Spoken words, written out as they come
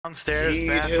Downstairs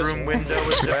bathroom window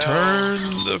as well. Turn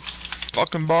the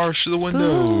fucking bars to the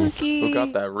window. Spooky. Who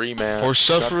got that remand? Or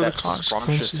suffer the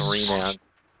scrumptious consequences. remand.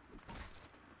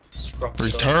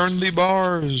 Return the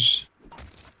bars.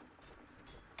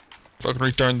 Fucking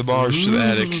return the bars to the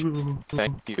attic.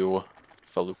 Thank you,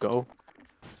 Faluco.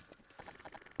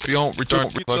 If you don't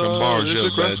return the fucking bars, you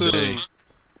have a bad day.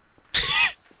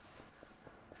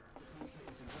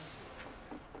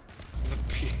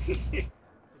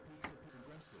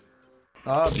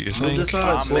 Oh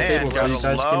man,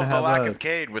 gotta love the lack of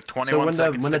Cade with 21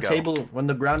 seconds to go. When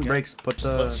the ground breaks, put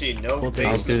the. Let's see, no I'll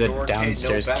basement do the door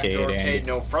downstairs Cade, no back door Cade, Cade,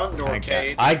 no front door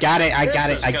Cade. I got it. I got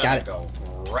This it. I is got it. gonna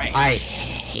go great. I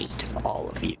hate all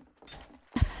of you.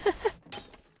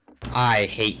 I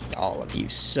hate all of you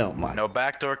so much. No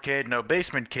backdoor Cade, no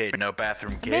basement Cade, no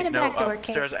bathroom I made Cade, a no backdoor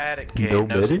upstairs Cade. attic Cade. No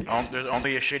There's medics?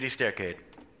 only a shitty staircade.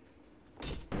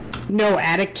 No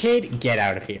attic kid, get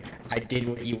out of here. I did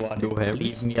what you wanted.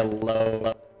 Leave me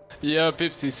alone. Yeah,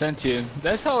 Pipsy sent you.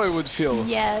 That's how I would feel.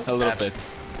 Yes. A little bit.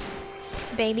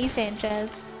 Baby Sanchez.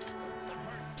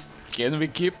 Can we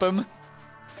keep him?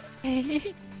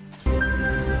 I'm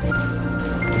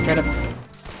kind of.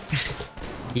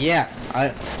 Yeah,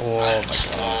 oh my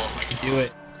god, do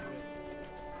it.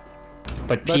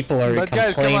 But people are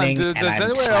guys, come on. complaining, Does and I'm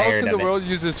anywhere else tired in the of it. world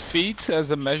uses feet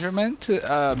as a measurement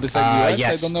besides US?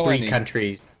 Yes, I don't know 3 any.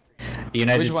 countries. The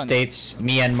United Which one? States,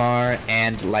 Myanmar,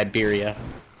 and Liberia.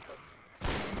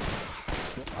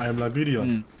 I am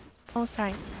Liberia. Oh,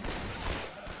 sorry.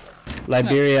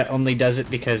 Liberia only does it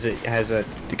because it has a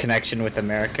connection with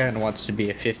America and wants to be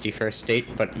a 51st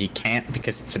state, but you can't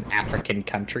because it's an African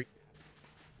country.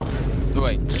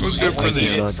 Wait. Good for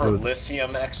them. For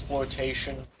lithium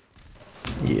exploitation.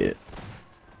 Yeah.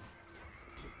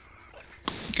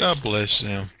 God bless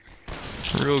them.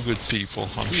 Real good people,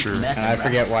 I'm sure. And I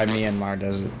forget why Myanmar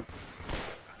does it.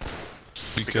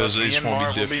 Because they just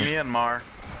want to be different. Myanmar.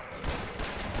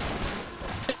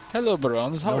 Hello,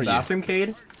 Barons. How are you? Bathroom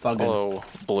Cade? Hello,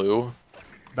 Blue.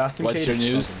 Bathroom What's Cade your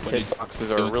news? Hitboxes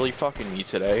are really fucking me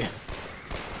today.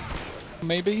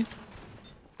 Maybe?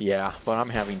 Yeah, but I'm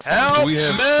having fun. Help! Do we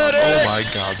have? Oh my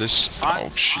god, this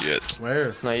dog shit.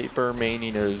 Where? Sniper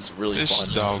maining is really This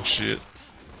fun. dog shit.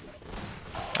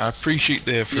 I appreciate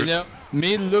the effort. You know,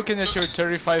 me looking at your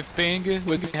 35 ping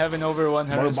with me having over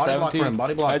 170.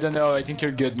 Body block. I don't know. I think you're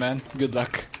good, man. Good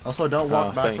luck. Also, don't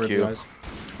walk thank backwards, you. guys.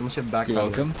 Unless you have back. You're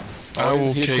welcome. I will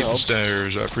Always here to take the help.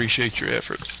 stairs. I appreciate your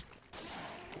effort.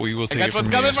 We will I take got it one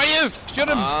from coming here. for you! Shoot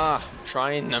him!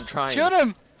 I'm trying. Shoot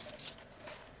him!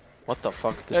 What the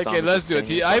fuck? Okay, let's do it.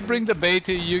 I bring the bait,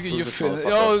 you this fill.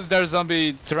 motherfucker? Oh, there's a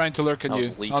zombie trying to lurk on That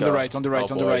you. was On the right, on the right,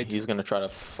 Oh on the boy, right. He's gonna try to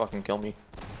fucking kill me.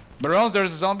 Barons,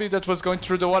 there's a zombie that was going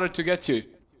through the water to get you.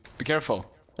 Be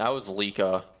careful. That was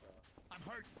Lika.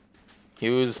 He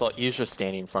was just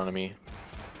standing in front of me.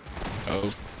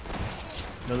 Oh.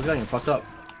 No, this guy getting fucked up.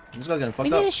 This guy getting We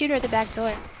fucked need up. a shooter at the back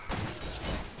door.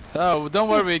 Oh, don't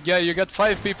worry, yeah, you got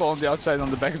 5 people on the outside on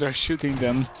the back there shooting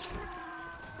them.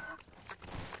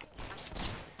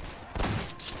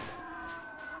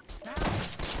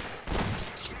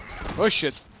 Oh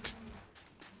shit.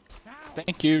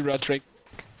 Thank you, Roderick.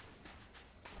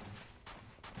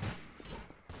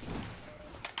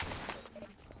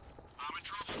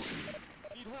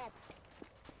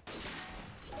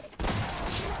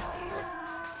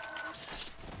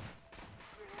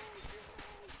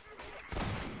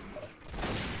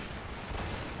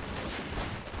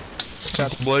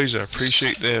 Blaze, I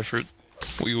appreciate the effort.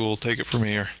 We will take it from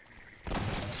here.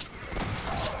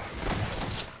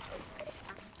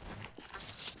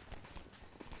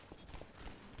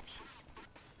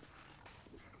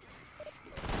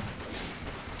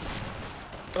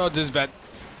 Oh, this is bad.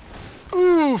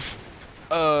 Oof!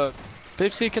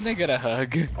 Pepsi, can I get a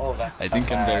hug? Oh, that. I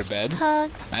think I'm very bad.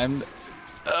 Hugs. I'm...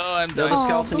 Oh, I'm The dying.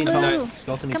 skeleton needs Blue. help.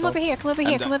 Skeleton needs Come help. over here, come over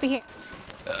here, I'm come over here.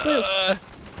 Blue,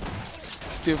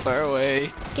 It's too far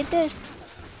away. get this.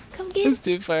 Come get It's it.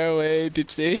 too far away,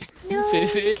 Pepsi. No, you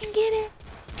Pepsi. can get it.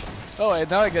 Oh, and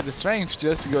now I get the strength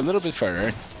just to go a little bit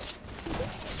further.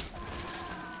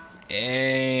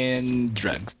 And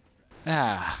drugs.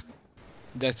 Ah,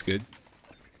 that's good.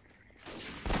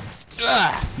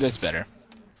 Ah, that's better.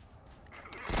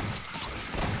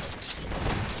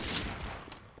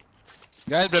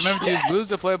 Guys, remember to use blues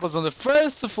deployables on the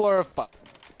first floor of pop.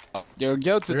 Your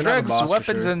go-to You're gonna have a drugs, boss for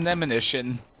weapons, sure. and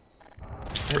ammunition.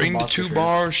 Bring the 2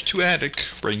 bars to attic.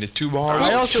 Bring the 2 bars.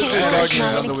 I also do Taylor's not guardians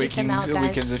gonna on the keep them out,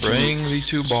 weekends if you Bring the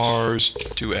 2 bars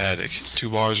to attic. 2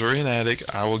 bars are in attic.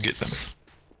 I will get them.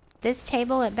 This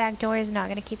table at back door is not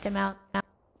going to keep them out.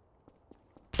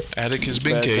 Attic has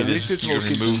been But at gated. least it You will can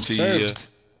keep them remove the served.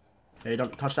 Hey,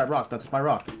 don't touch that rock. That's my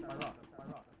rock.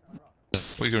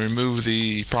 We can remove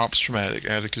the props from attic.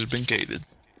 Attic has been gated.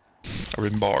 Or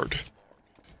been barred.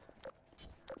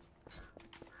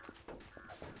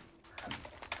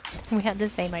 We had the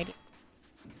same idea.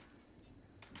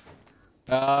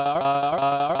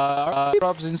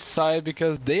 Props inside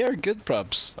because they are good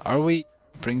props. Are we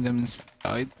bring them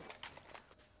inside?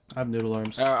 I have noodle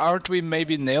arms. Aren't we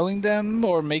maybe nailing them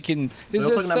or making? Is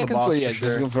also the gonna have a second boss floor? for Yeah, just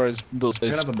sure. going for his build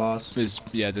We're space. gonna have a boss.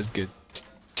 Yeah, that's good.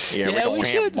 Yeah, we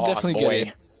should definitely get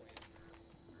it.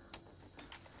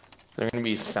 They're gonna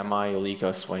be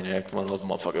semi-Elika Swaynick, one of those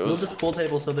motherfuckers. Move this pool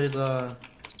table so there's so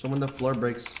when the floor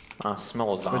breaks. I smell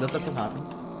a Wait, zombie. does that still happen?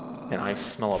 And I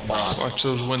smell a boss. Watch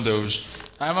those windows.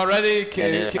 I'm already.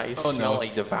 And I Oh smell no! a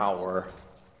devour.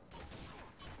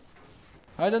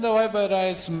 I don't know why, but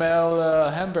I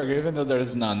smell hamburger, even though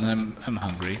there's none. I'm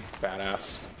hungry.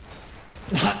 Badass.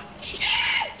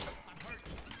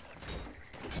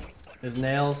 There's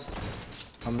nails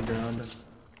on the ground.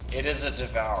 It is a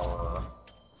devourer.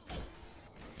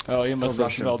 Oh, you must have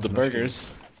Russian smelled the machine.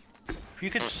 burgers. If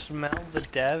you could smell the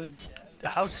dev,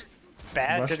 how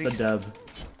bad Rush did he? the dev.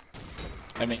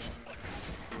 I mean,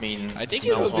 I think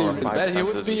it smell would be over really 5 bad. He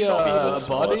would senses, be you shall able a to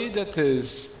smell body it. that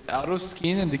is out of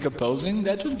skin and decomposing.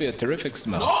 That would be a terrific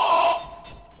smell.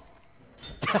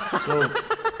 So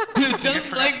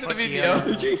Just like the video.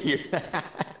 Did you hear that?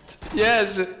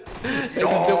 Yes.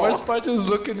 The worst part is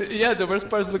looking. Yeah, the worst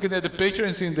part is looking at the picture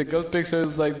and seeing the ghost picture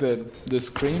is like the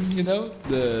scream, you know,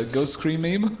 the ghost scream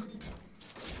meme.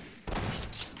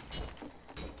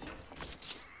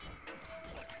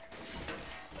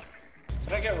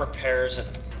 Can I get repairs at,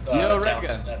 Yo, down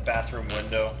Rega. that bathroom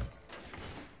window?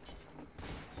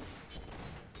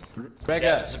 Rega,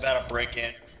 Dev's about to break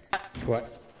in.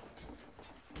 What?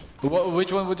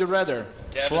 which one would you rather?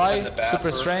 Dev is Fly, in the super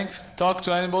bathroom. strength, talk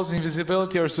to animals,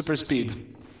 invisibility, or super speed?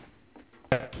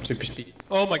 Super speed.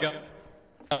 Oh my god.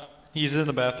 He's in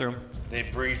the bathroom. They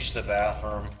breached the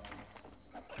bathroom.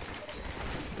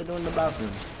 they're doing the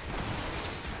bathroom.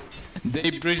 They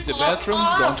breached the bathroom,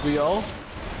 don't we all?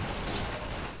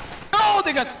 Oh,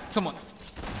 they got someone.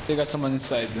 They got someone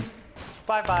inside.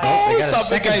 Bye bye. Oh, they Oh, got a stop it,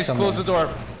 second guys! someone. Close the door.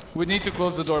 We need to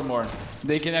close the door more.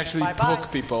 They can actually Bye-bye.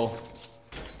 hook people.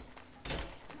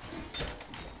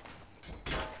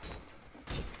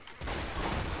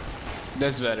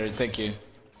 That's better, thank you.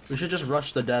 We should just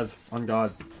rush the dev, on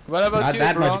God. What about Not you,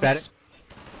 that much Bronx? better.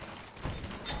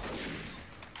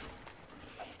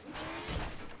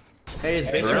 Hey, is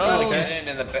Hey, basement they're trying to trying to get get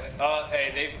in the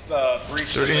hey, they've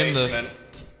breached the They're in the- basement.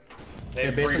 They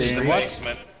Yeah, basement breached the what?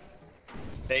 basement.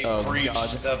 They Oh, breached God.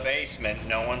 the basement.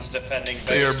 No one's defending basement.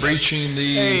 They are breaching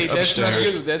the Hey, that's not upstairs.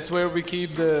 good. That's where we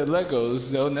keep the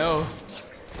Legos. Oh no.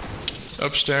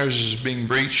 Upstairs is being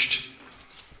breached.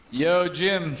 Yo,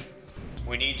 Jim.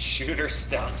 We need shooters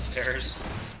downstairs.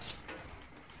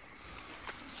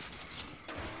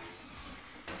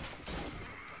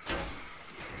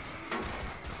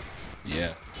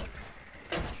 Yeah.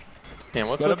 Man,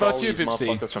 what's What with about all you, these Pipsy?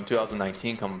 motherfuckers from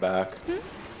 2019 coming back?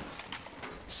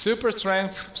 Super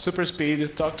strength, super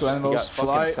speed, talk to We animals, got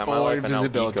fly, fucking semi-life or and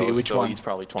invisibility. Alpico, Which so one? he's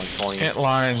probably 2020.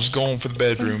 Antline's going for the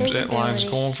bedrooms. Antline's Invisibility.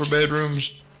 going for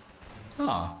bedrooms.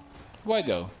 Huh. Why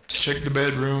though? Check the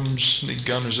bedrooms. Need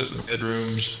gunners at the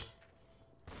bedrooms.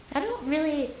 I don't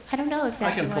know I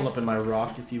exactly can pull why. up in my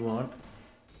rock if you want.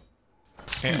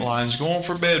 Antline's going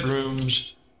for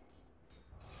bedrooms.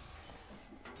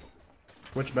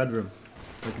 Which bedroom?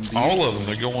 Like B? All of them.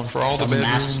 They're going for all the A bedroom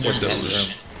master windows.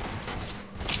 bedroom.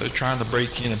 They're trying to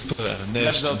break in and put a That's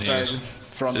nest in outside. here.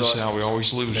 Front This is door. how we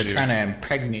always lose They're here. trying to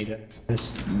impregnate it.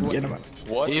 Just get them.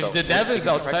 What If the dev is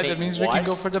outside, that means we can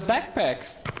go for the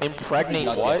backpacks. Impregnate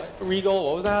Not what? yet. Regal,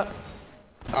 what was that?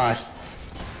 Us.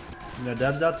 No,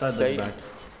 dev's outside the Say back.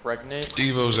 impregnate?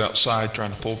 Stevo's outside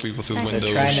trying to pull people through They're windows.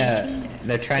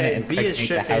 They're trying to Hey, B is impregnate the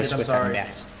shit, house I'm with a sorry.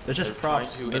 nest. There's just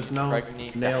props. Trying to There's no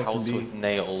impregnate the nails in house B. with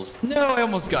nails. No, I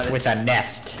almost got it. With a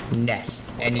nest. Nest.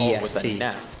 Oh, with a N-E-S-T.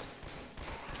 nest.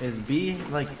 Is B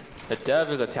like The dev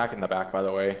is attacking the back, by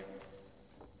the way.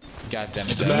 God damn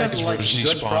it. The You back have, is like, where the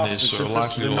good Z-spawn props, is, it's so just a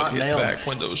lot of they're people not hit nailed. back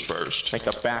windows first. Like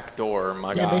the back door,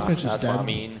 my Yeah, god. basement's just That's what I dead.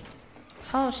 mean.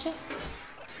 Oh shit.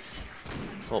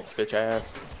 Little bitch ass.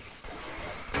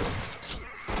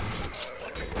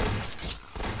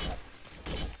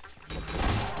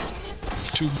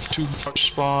 Two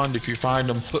spawned. If you find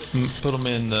them, put them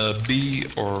in B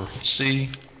or C.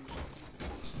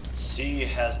 C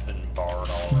has been barred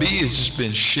already. B has just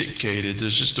been shit-cated.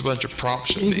 There's just a bunch of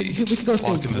props in B We could go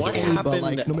through blocking the what door. happened, but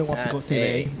like nobody wants to go through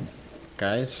A.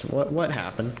 Guys, what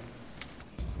happened?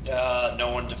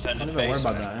 No one I defended don't even worry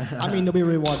about basement. that. I mean, nobody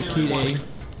really wanted to key A.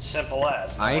 Simple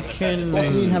as. I can. Also,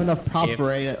 we didn't have enough props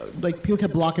for it. Like, people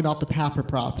kept blocking off the path for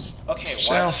props. Okay,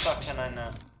 why the fuck can I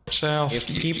not? South. If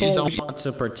people want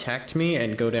to protect me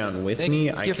and go down with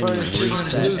me, I can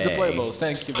reset lose the A. playables.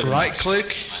 Thank you very much. Right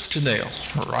click to nail.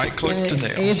 Right click to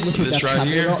nail. This This right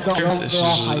here. They're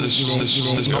all hiding.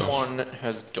 This No go. one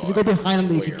has If you go behind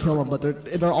them, you can kill them, but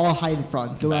they're all hide in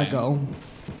front. Do not go.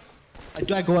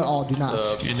 Do not go at all. Do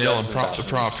not. You nail and prop to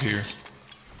prop here.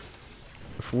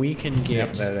 If we can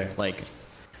get like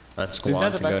a squad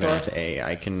to go down to A,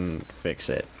 I can fix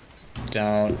it.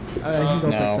 Don't. You can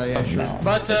go fix that, yeah, sure.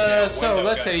 But so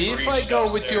let's say if I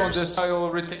go with you on this oil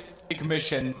retake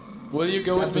mission, will you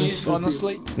go with me?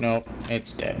 Honestly? Nope,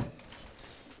 it's dead.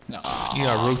 No. You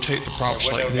gotta rotate the props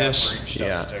like this.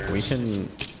 Yeah, we can.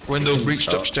 Window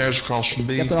breached upstairs across from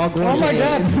B. They're all going. Oh my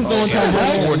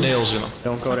god! 4 nails in them.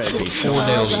 Don't go to A. 4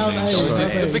 nails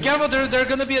in these. Be careful, there's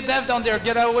gonna be a dev down there.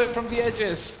 Get away from the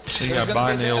edges. So you got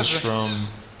buy nails from.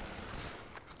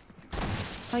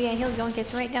 Oh yeah, he'll yoink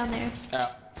us right down there.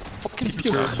 Fucking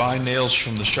You got puke. buy nails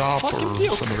from the shop or Fucking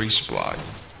puke. from the resupply.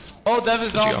 Oh, Dev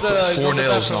is You on gotta the. put He's 4 on the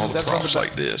nails in bathroom. all the Dev's on props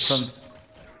like this. from-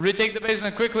 Retake the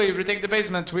basement quickly. Retake the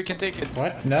basement. We can take it.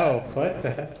 What? No. What the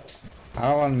heck? I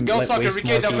don't want to Go, let soccer. waste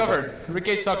more Recade, I'll people. cover.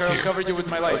 Recade, soccer. I'll cover you with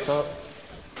my life.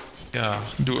 Yeah,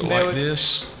 do it Nail like it.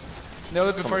 this. Nail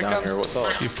it before he Down comes. here, what's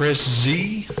up? You press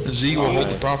Z. Z will hold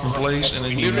the prop in place, and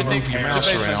then We you retake move your the mouse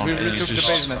basement. around, We and you retook the just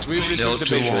basement. We nail retook it the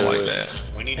to the wall like basement.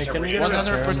 that. We need Hey, to can we read get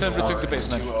 100% the retook the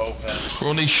basement. to open.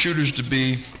 We'll need shooters to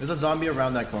be. There's a zombie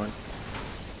around that corner.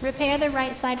 Repair the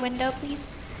right side window, please.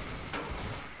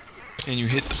 And you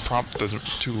hit the prop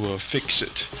to fix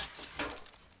it.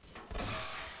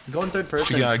 Go in third If you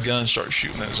person. got a gun, start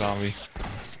shooting that zombie.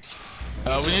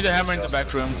 We need a hammer in the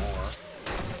back room.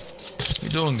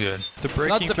 You're doing good. The Not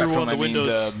breaking the back through room, on the I mean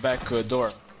windows. the back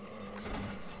door.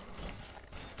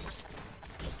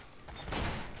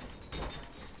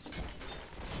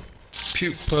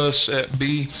 Puke Puss at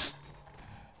B.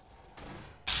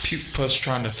 Puke Puss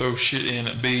trying to throw shit in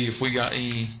at B. If we got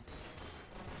any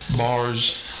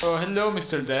bars, Oh, hello,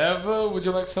 Mr. Dev. Would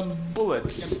you like some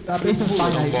bullets? Basement's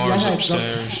fine, guys. bars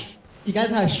upstairs. You guys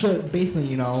have short basement,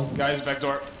 you know. Guys, back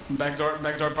door. Back door,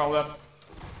 powered up.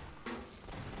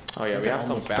 Oh yeah, we have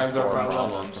some backdoor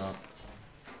problems.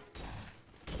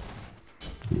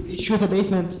 Shoot the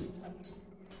basement.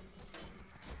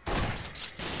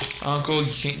 Uncle,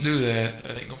 you can't do that.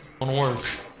 That ain't gonna work.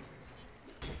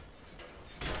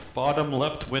 Bottom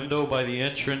left window by the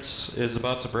entrance is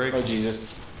about to break. Oh,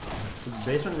 Jesus. Is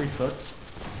the basement recooked?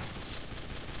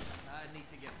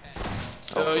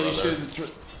 Oh, you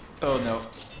should. Oh, no.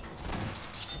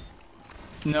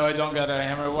 No, I don't got a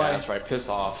hammer. Why? Yeah, that's right, piss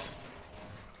off.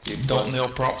 You Don't puss. nail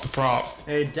prop to prop.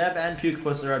 Hey, Dev and Puke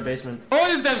Puss are at basement. Oh,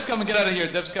 this Dev's coming. Get out of here.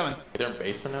 Dev's coming. They're in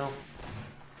basement now?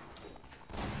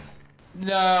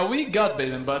 No, we got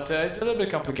basement, but it's a little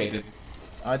bit complicated.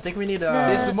 I think we need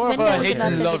It's more of a windows hate about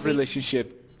and to love be-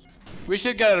 relationship. We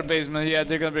should get out of basement. Yeah,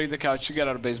 they're gonna break the couch. You get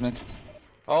out of basement.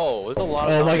 Oh, there's a lot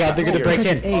of. Oh my god, they're gonna break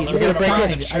in. Hey, They're gonna break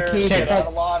in. I can't Get out of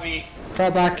the lobby.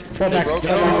 Fall back. Fall back. broke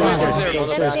Fall through. back. Go Upstairs, go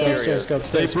upstairs, go upstairs, go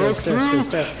upstairs, go upstairs, go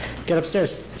upstairs. Get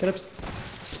upstairs. Get upstairs.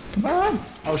 Come on.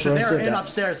 Oh shit, they are in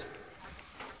upstairs.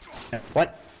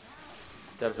 What?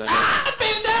 Dev's in.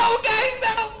 No, guys,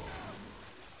 no!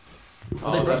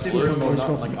 Well, they broke through the room, Let's not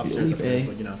go like for upstairs, leave A.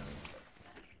 but you know.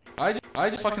 I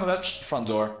just fucking left front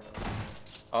door.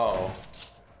 Oh.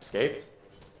 Escaped?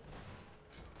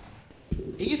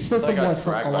 A's still That guy's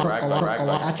somewhat from a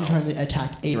lot actually trying to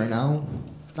attack A right now.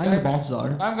 Not even bosses are.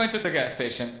 I'm going to the gas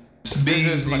station. B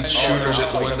This is my needs shooters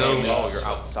at the window. Oh, you're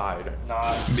outside.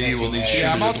 Not B will need taking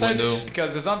Yeah, I'm shooters at the outside window.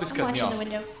 because the zombies I'm cut me watching off. the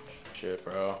window. Shit,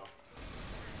 bro.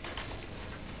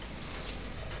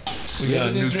 We got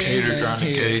a new cater trying to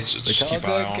gauge, so just All keep the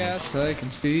eye on him. gas I can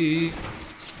see.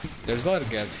 There's a lot of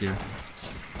gas here.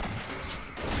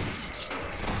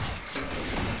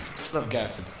 Love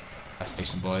gas at the gas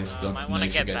station, boys. Don't I know want to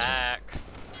if you get guys. back.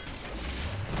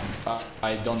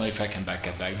 I don't know if I can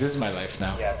get back. This is my life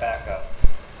now. Yeah, back up.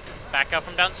 Back up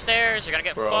from downstairs. You're gonna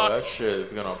get Bro, fucked. that shit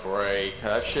is gonna break.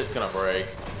 That shit's gonna break.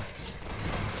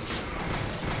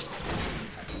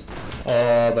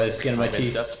 Oh, by the skin of my I'm in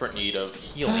teeth. desperate need of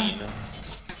healing.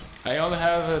 I only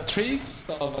have 3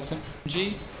 of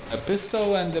SMG, a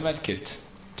pistol, and a medkit.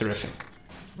 Terrific.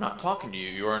 I'm not talking to you.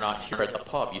 You are not here at the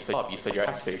pub. You said you're at the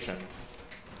gas station.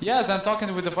 Yes, I'm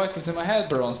talking with the voices in my head,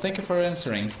 Bronze. Thank you for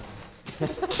answering.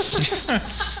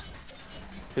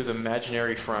 His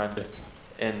imaginary friend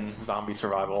in zombie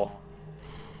survival.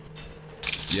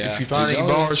 Yeah. If you find any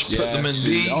bars, put them in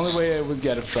B. The only way I would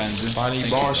get a friend. Find any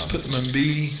bars, put them in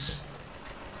B.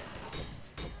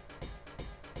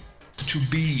 to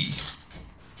B.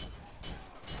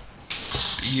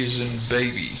 B is in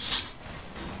baby.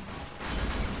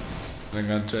 I'm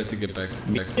gonna try to get back.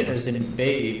 As in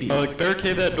baby.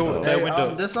 Barricade that door, that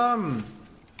window. This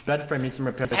bed frame needs some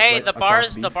repairs. Hey, like, the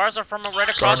bars are from right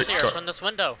across here, from this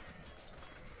window.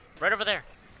 Right over there.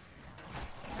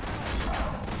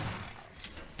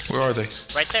 Where are they?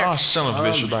 Right there. Oh, son of a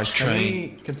bitch, by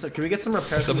train. Can we get some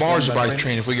repairs? The bars are by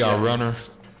train. If we got a runner,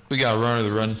 to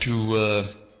run to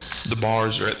the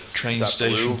bars or at the train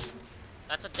station.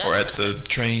 That's a or at the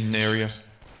train area.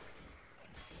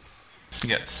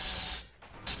 Yeah.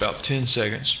 About 10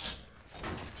 seconds.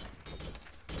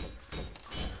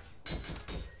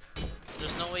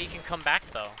 There's no way you can come back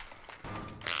though.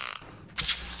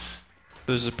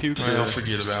 There's a puke. Well,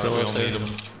 forget about it. We don't need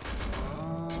them.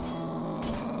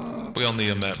 We don't need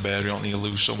them that bad. We don't need to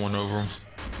lose someone over them.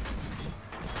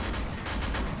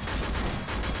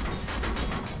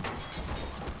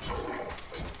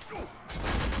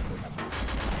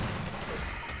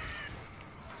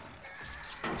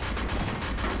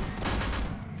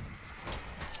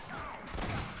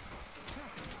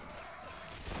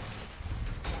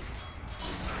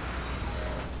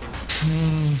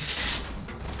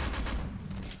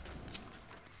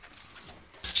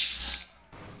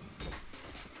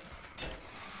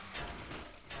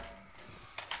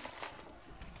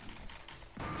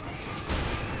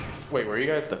 Wait, where are you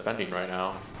guys defending right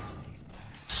now?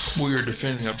 We are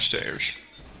defending upstairs.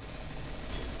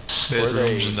 Where are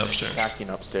Bedrooms they and upstairs. attacking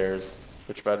upstairs?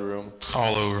 Which bedroom?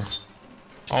 All over.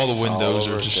 All the windows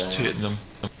over, are just okay. hitting them.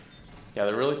 Yeah,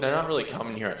 they're not really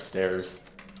coming here at stairs.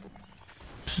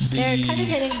 They're kind of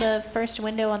hitting the first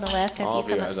window on the left after All you of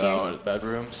you come guys upstairs. out at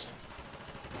bedrooms.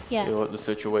 Yeah. See what the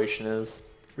situation is.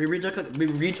 We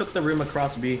retook the room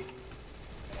across B.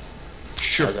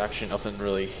 Sure. There's actually nothing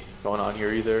really going on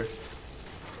here either.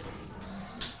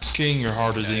 King, you're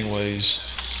harder anyways.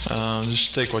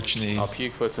 Just take what you need.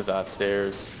 Puke puts us out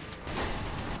stairs.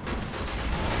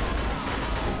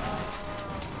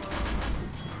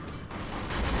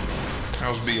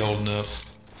 How's B holding up?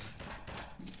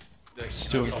 It's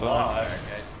doing fine.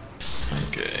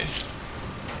 Okay.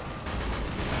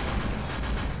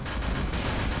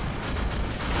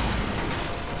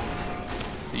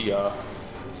 See ya.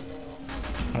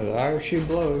 There she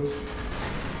blows.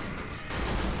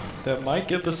 That might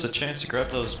give us a chance to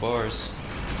grab those bars.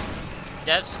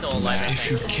 Dev's still alive, I If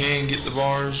you think. can get the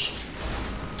bars,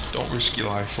 don't risk your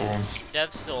life for them.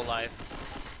 Dev's still alive,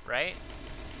 right?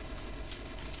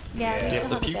 Yeah, we Yeah, still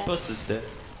the have a puke dev. bus is dead.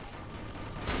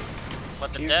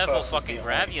 But the Dev will fucking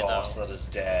grab you though. boss that is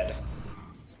dead.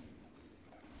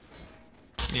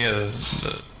 Yeah,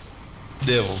 the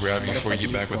devil will grab you before you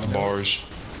get back with the bars.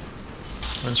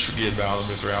 Let's forget about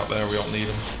them if they're out there. We don't need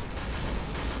them.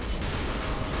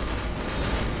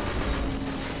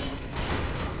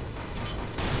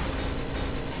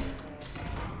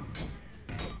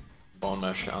 Bone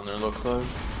mesh down there looks like.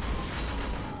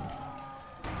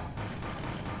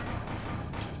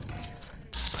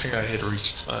 I gotta hit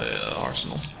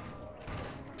Arsenal.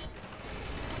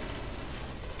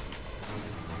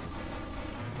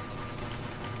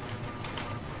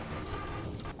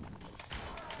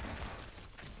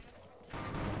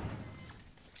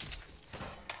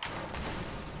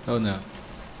 Oh no.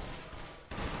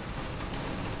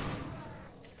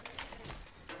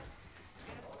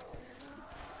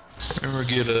 Remember,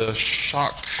 get a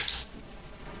shock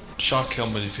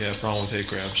helmet if you have a problem with head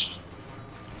grabs.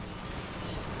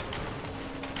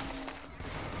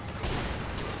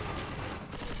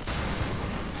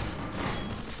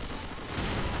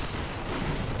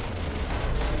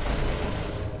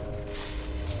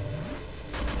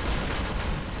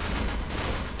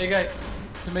 Hey guys,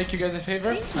 to make you guys a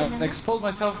favor, I've exposed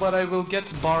myself, but I will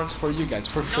get bars for you guys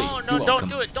for free. No, You're don't welcome.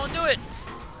 do it, don't do it!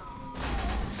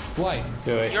 Why?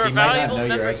 Do it. You're a He might not valuable know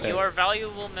member, you're right there. you are a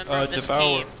valuable member of this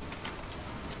Devour. team.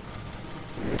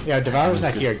 Yeah, Devour's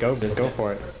not here. Go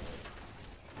for it.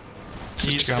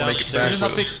 He's gotta make it downstairs.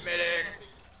 back with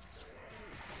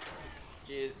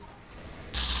Jeez.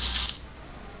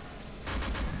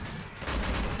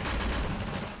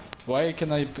 Why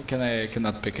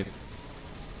cannot pick it?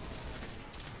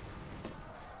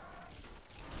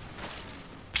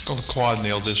 Gonna quad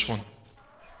nail this one.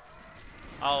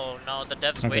 Oh no, the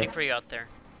Dev's Okay. waiting for you out there.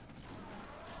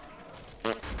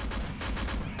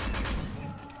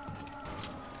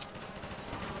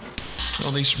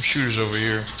 I'll need some shooters over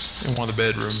here in one of the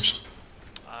bedrooms.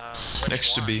 Which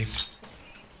Next to one? B.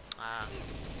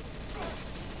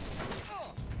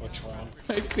 Which one?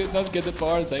 I could not get the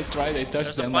bars. I tried. I touched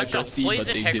There's a them. I bunch of pressed C, but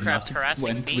poison they did not headcrabs harassing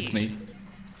went B. with me.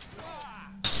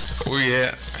 Where you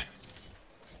at?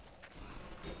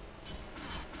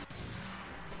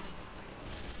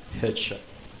 Headshot.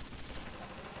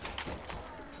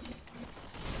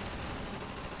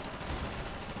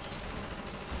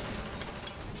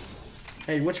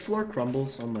 Hey, which floor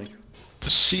crumbles? I'm like...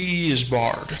 C is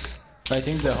barred. I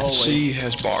think the hallway. C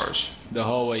has bars. The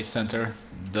hallway center.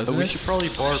 Doesn't we it? should probably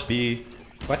bar B.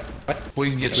 What? We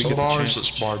can get some bars,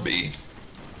 let's bar B.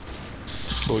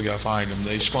 But we gotta find them.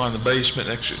 They spawn in the basement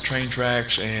next to train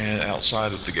tracks and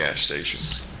outside of the gas station.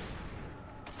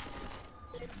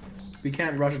 We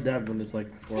can't rush Dev when there's like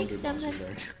 400 Thanks, monsters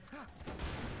there.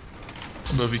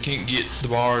 But if you can't get the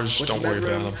bars, don't worry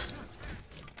about them.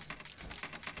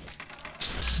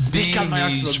 B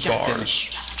needs bars.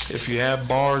 If you have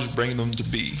bars, bring them to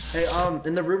B. Hey,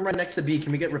 in the room right next to B,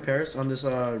 can we get repairs on this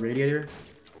radiator?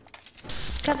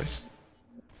 Come.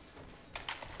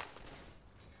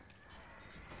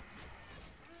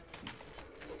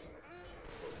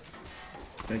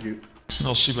 Thank you.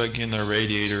 I'll see if I can get in their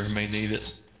radiator. I may need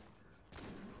it.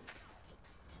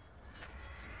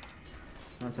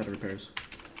 Outside of repairs.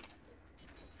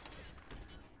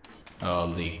 Oh,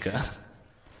 Lika.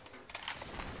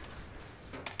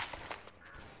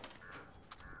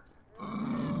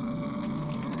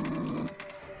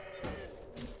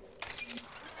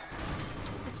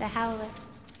 It's a howler.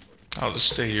 I'll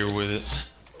just stay here with it.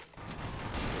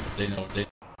 They know they.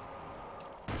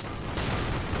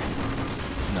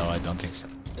 No, I don't think so.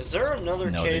 Is there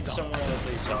another No, cave they don't. somewhere that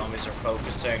these zombies are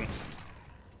focusing?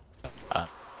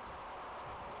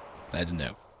 I don't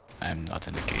know. I'm not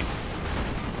in the cave.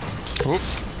 Oop.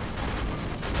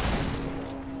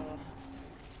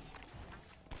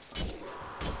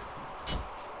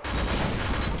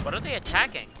 What are they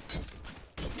attacking?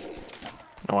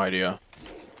 No idea.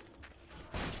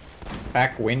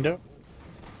 Back window?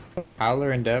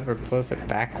 Howler and Dev are both at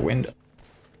back window.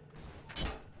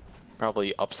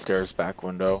 Probably upstairs back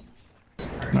window.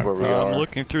 Where we are. I'm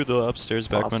looking through the upstairs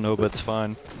back window, but it's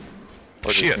fine.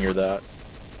 Or just near that.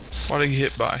 What did you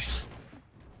get by?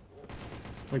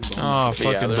 Like bone. Oh, But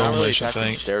yeah, fucking they're not bone really mesh, I attacking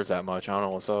think. upstairs that much. I don't know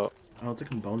what's up. I don't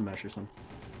think I'm bone mesh or something.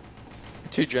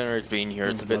 Two generators being here,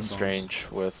 it's a bit Blood bones. strange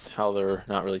with how they're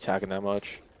not really attacking that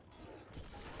much.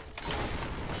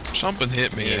 Something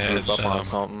hit me. Yeah, It had, up on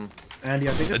something. Andy,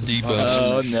 I think a it's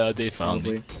debug. Oh no, they found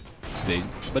me. probably.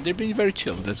 But they're being very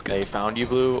chill. That's They good. found you,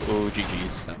 Blue. Ooh,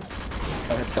 GG's.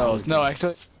 Oh, no,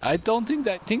 actually, I don't think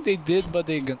that. I think they did, but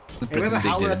they got. Hey, we have a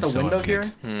howler at the window here.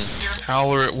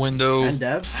 Howler at window, And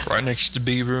Dev. right next to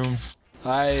B room.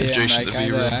 I'm Adjacent to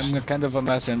B room. kind of a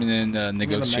master. I'm in the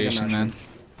negotiation, Mega man.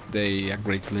 They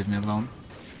agreed to leave me alone.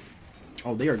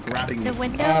 Oh, they are grabbing The me.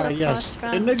 window yes,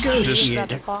 across the from is about to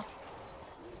negotiator. fall.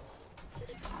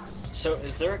 So,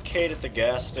 is there a Kate at the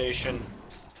gas station?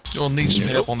 You'll need some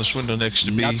help on this window next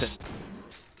to B. Nothing.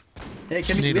 Hey,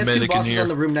 can we Need we a have two medic in bosses here. on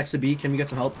the room next to B? Can we get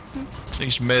some help?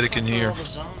 Need some medic in here.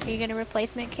 Are you gonna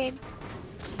replacement, Cade?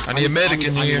 I need a medic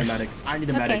in I need a here. medic. I need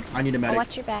a Okay. medic. I need a I'll medic.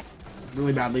 watch your back.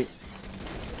 Really badly.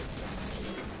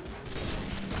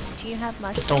 Do you have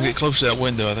mushrooms? Don't get close to that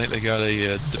window. I think they got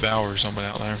a devour or something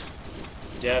out there.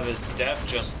 Dev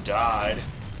just died.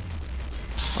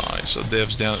 Alright, so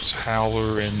Dev's down at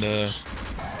Howler and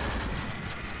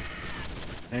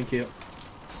Thank you.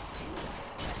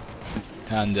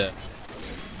 And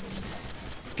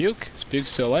Puke? Is Puke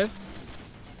still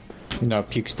alive? No,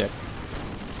 Puke's dead.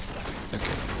 Okay.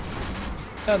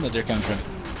 Oh no, they're coming from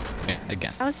me.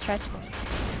 Again. That was stressful.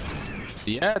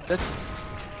 Yeah, that's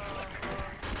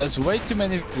way too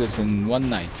many visits in one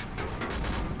night.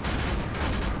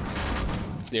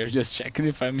 They're just checking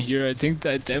if I'm here. I think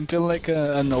that I'm feeling like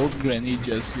an old granny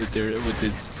just with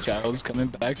his child coming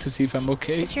back to see if I'm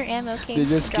okay. It's your ammo, Cade. They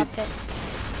just Dropped it.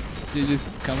 They just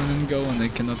come in and go, and they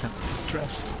cannot handle the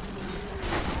stress.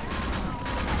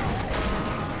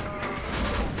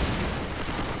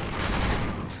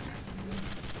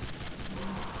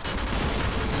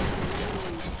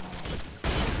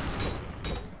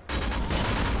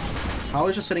 I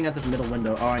was just sitting at this middle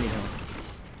window. Oh, I need help.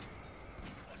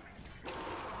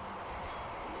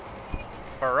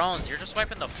 Barones, you're just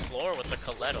wiping the floor with the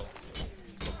Coletto.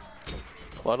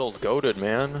 Cluddle's goated,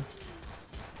 man.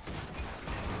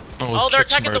 Oh, they're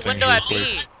check some attacking the other window things at real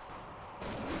B.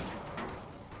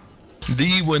 quick.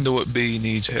 The window at B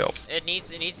needs help. It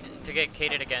needs to get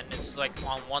cated again. It's like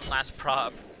on one last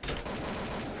prop.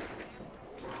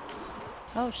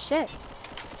 Oh shit.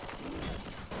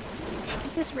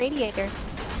 Who's this radiator?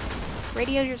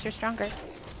 Radiators are stronger.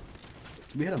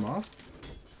 Did we hit him off?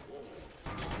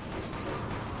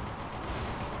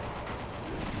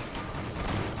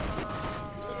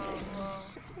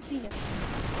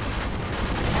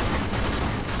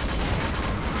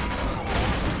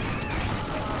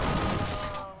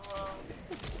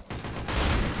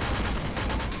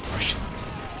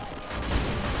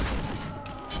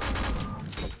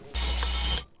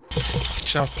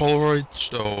 South Polaroid.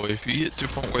 So if you get to a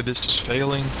point where this is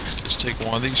failing, just take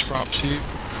one of these props here,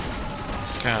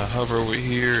 kind of hover over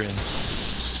here and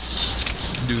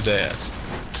do that.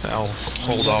 I'll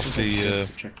hold off the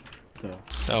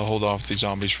I'll hold off the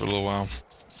zombies for a little while.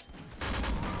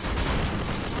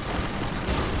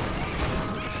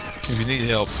 If you need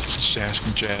help, just ask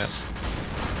in chat.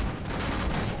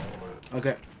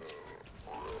 Okay.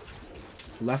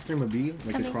 Left from a B,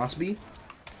 like Coming. across B?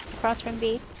 Across from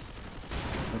B.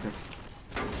 Okay.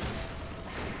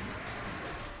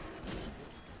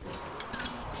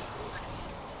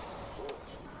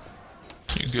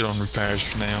 You're good on repairs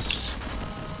for now.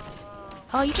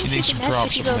 Oh, you can You need shoot the some nest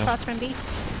props if you go on that. across from B.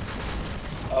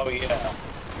 Oh yeah.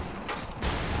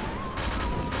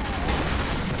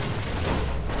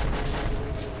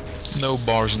 No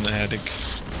bars in the attic.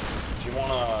 If you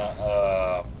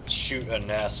wanna shoot a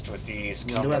nest with these,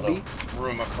 come to the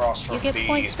room across from You get B.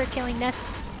 points for killing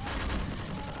nests.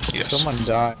 Yes. Someone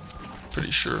died.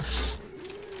 Pretty sure.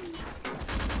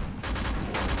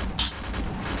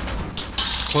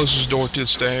 Closest door to the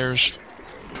stairs.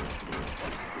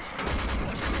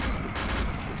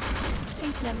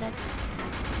 Thanks, numbnuts.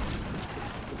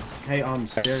 Hey,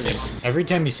 stairs. Every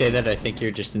time you say that, I think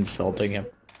you're just insulting him.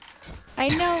 I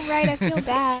know, right? I feel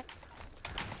bad.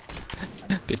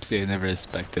 Dipsy, I never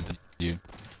expected you.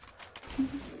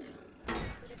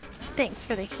 Thanks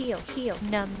for the heals,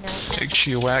 numbnut. Make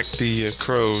sure you whack the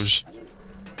crows.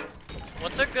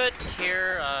 What's a good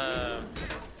tier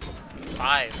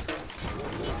 5?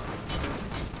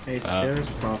 Hey, stairs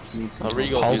props need some. A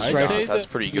Regal Pulse Pulse rifle? that's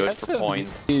pretty good for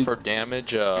points. For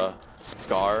damage,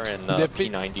 Scar and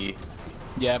P90.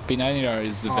 Yeah, P90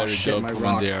 is Oh, very shit, dope my when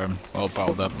rock. they are all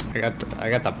piled up. I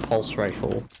got the pulse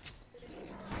rifle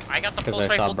I got the because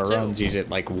pulse I saw rifle Barones too. use it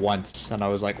like once, and I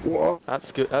was like, whoa.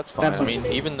 That's good. That's fine. I mean,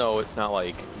 even though it's not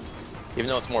like, even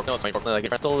though it's more, like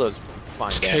it still does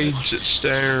fine damage. Cage at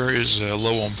stair is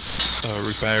low on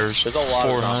repairs. There's a lot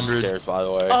of 400. stairs, by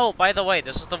the way. Oh, by the way,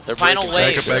 this is the They're final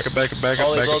breaking wave. Back up, back up, back up,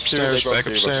 Oh, they back broke up through, stairs, they broke back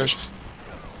through, up they broke stairs.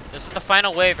 This is the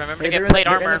final wave. Remember to Hey, get plate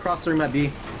they're in armor. across the room at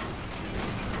B.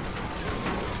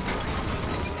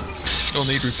 You'll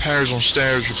need repairs on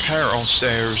stairs, repair on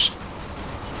stairs.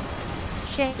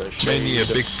 Shit. May need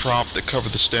a big prop to cover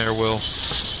the stairwell.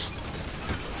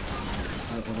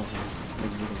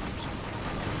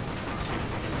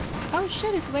 Oh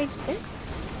shit, it's wave 6?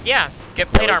 Yeah, get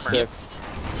plate Wave armor. 6.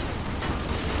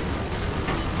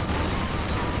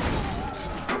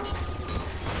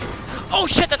 Oh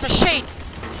shit, that's a shade.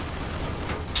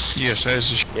 Yes,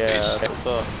 as is. Yeah,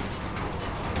 that's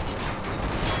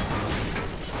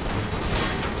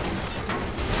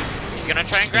He's gonna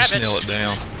try and grab Just it. nail it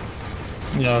down.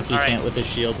 No, he All right. can't with his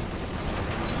shield.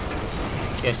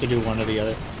 He has to do one or the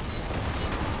other.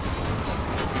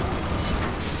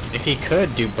 If he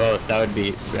could do both, that would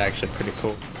be actually pretty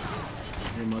cool.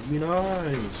 It must be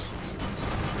nice.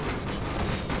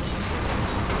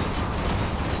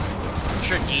 I'm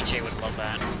sure DJ would love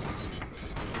that.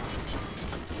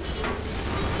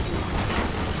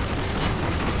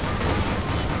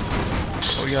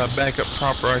 Oh yeah, backup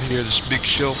prop right here. This big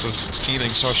shelf. If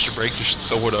anything starts to break, just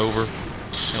throw it over.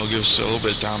 It'll give us a little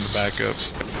bit of time to back up.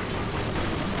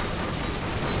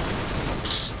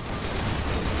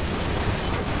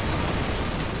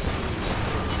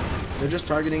 They're just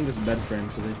targeting this bed frame,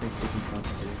 so they think they can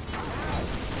concentrate.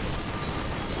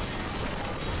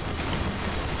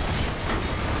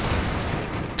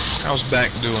 How's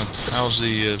back doing? How's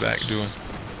the back doing?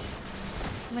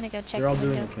 I'm gonna go check They're all the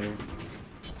doing window. okay.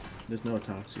 There's no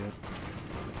attacks yet.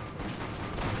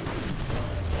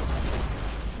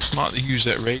 Might use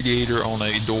that radiator on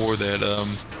a door that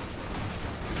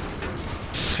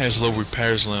has low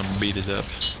repairs. Let them beat it up.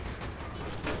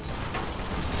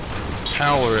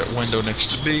 Howler at window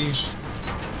next to B.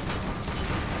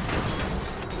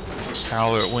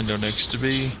 Howler at window next to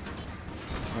B.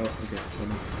 Oh, okay.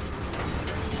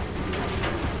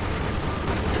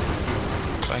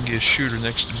 If I can get a shooter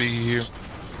next to B here.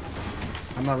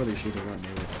 I'm not really sure they're running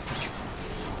either.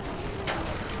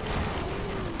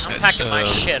 I'm packing my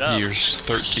shit up. Here's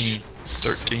 13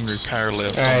 repair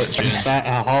left. Alright, on that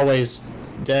gen. hallway's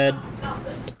dead.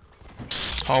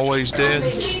 Hallway's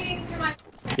dead.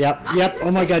 Yep,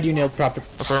 oh my god, you nailed proper.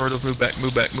 Affirmative, move back,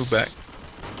 move back, move back.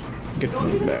 Good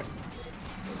move back.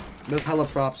 There's hella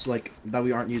props like that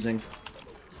we aren't using.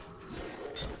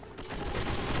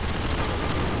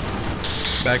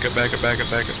 Back up, back up, back up,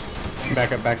 back up.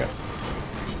 Back up, back up.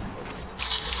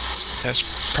 That's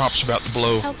props about to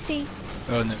blow. Help see.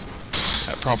 Oh no.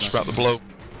 That prop's about to blow.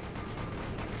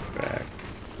 Back.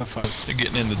 Oh, fuck. They're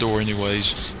getting in the door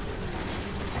anyways.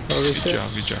 Oh, Good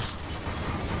job, good job.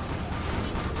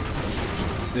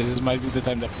 This might be the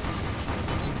time that...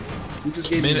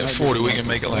 Minute 40, we can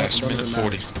make it last. Minute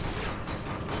 40.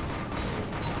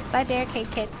 Bye, barricade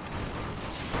kids.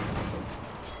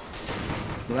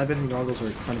 The live vision goggles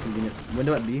are kind of convenient.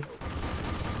 Window at B.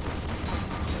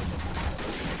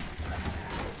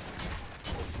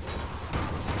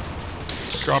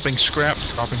 Dropping scrap,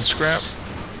 dropping scrap.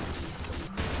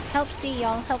 Help C,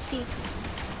 y'all. Help C.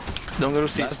 Don't go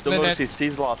to C. Don't go to C.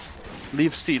 C's lost.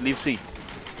 Leave C. Leave C.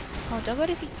 Oh, don't go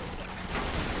to C.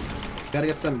 Gotta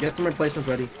get some replacements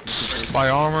ready. Buy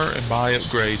armor and buy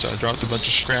upgrades. I dropped a bunch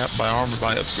of scrap. Buy armor,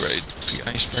 buy upgrades. If you got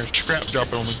any spare scrap, drop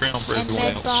it on the ground for everyone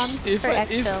else. Bombs if for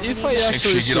if I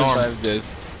actually survive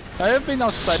this, I have been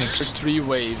outside for 3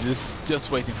 waves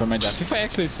just waiting for my death. If I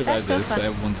actually survive this, I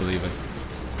won't believe it.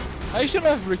 I should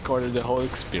have recorded the whole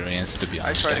experience, to be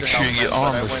honest. I tried to Make sure you get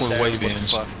armor before the wave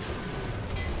ends.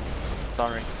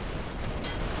 Sorry.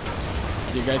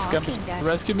 You guys come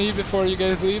rescue me before you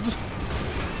guys leave?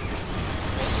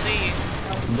 See.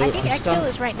 I think Exfil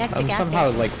is right next to gas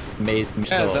somehow station. like made me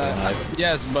still alive.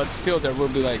 Yes, but still there will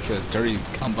be like a 30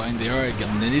 combine there. I'm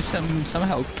gonna need some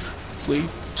help,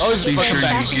 please. Oh, it's as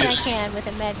fast as I can with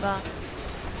a med bomb.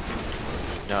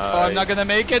 Oh, I'm not gonna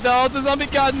make it. Oh, the zombie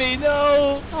got me.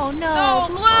 No. Oh no.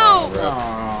 Blue.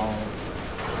 Oh.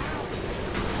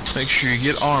 Make sure you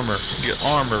get armor. Get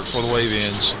armor before the wave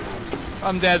ends.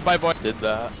 I'm dead. Bye, boy. Did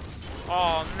that.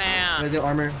 Oh man. Get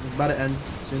armor. It's about to end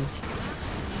soon.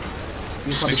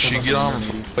 Make sure you get armor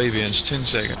before the wave ends. 10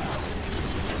 seconds.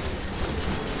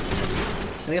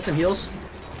 Can I get some heals?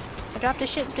 I dropped the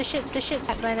shits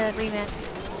by the remand.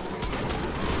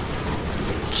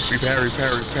 Repair.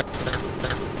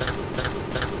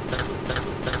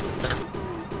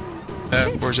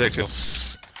 Where's Exfil?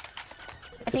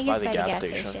 I think it's by the gas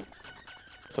station.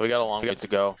 So we got a long way to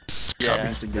go.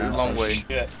 Yeah, long way.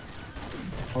 Shit.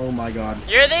 Oh my god.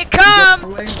 Here they come! No,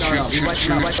 we let's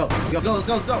go. Let's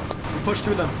go. We push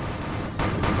through them.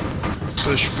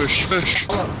 Push.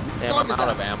 Damn, I'm out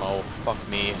of ammo. Fuck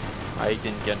me. I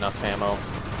didn't get enough ammo.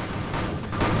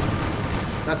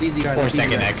 That's easy, guys.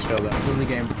 4-second exfil though. This is the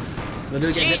game.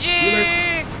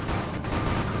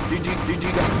 GG! GG,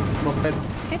 guys.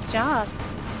 Good job.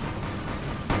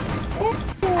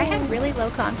 I had really low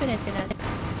confidence in us.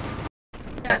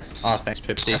 Yes. Oh, thanks,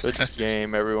 Pipsy. Good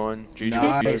game, everyone. GG.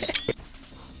 Nice.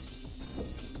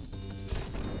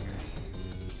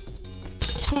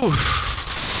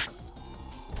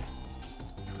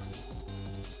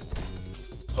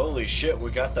 Holy shit,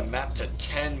 we got the map to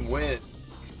 10 wins.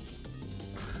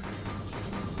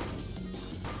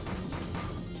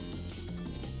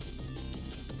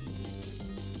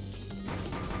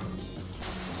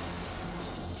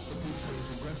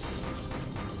 Aggressive.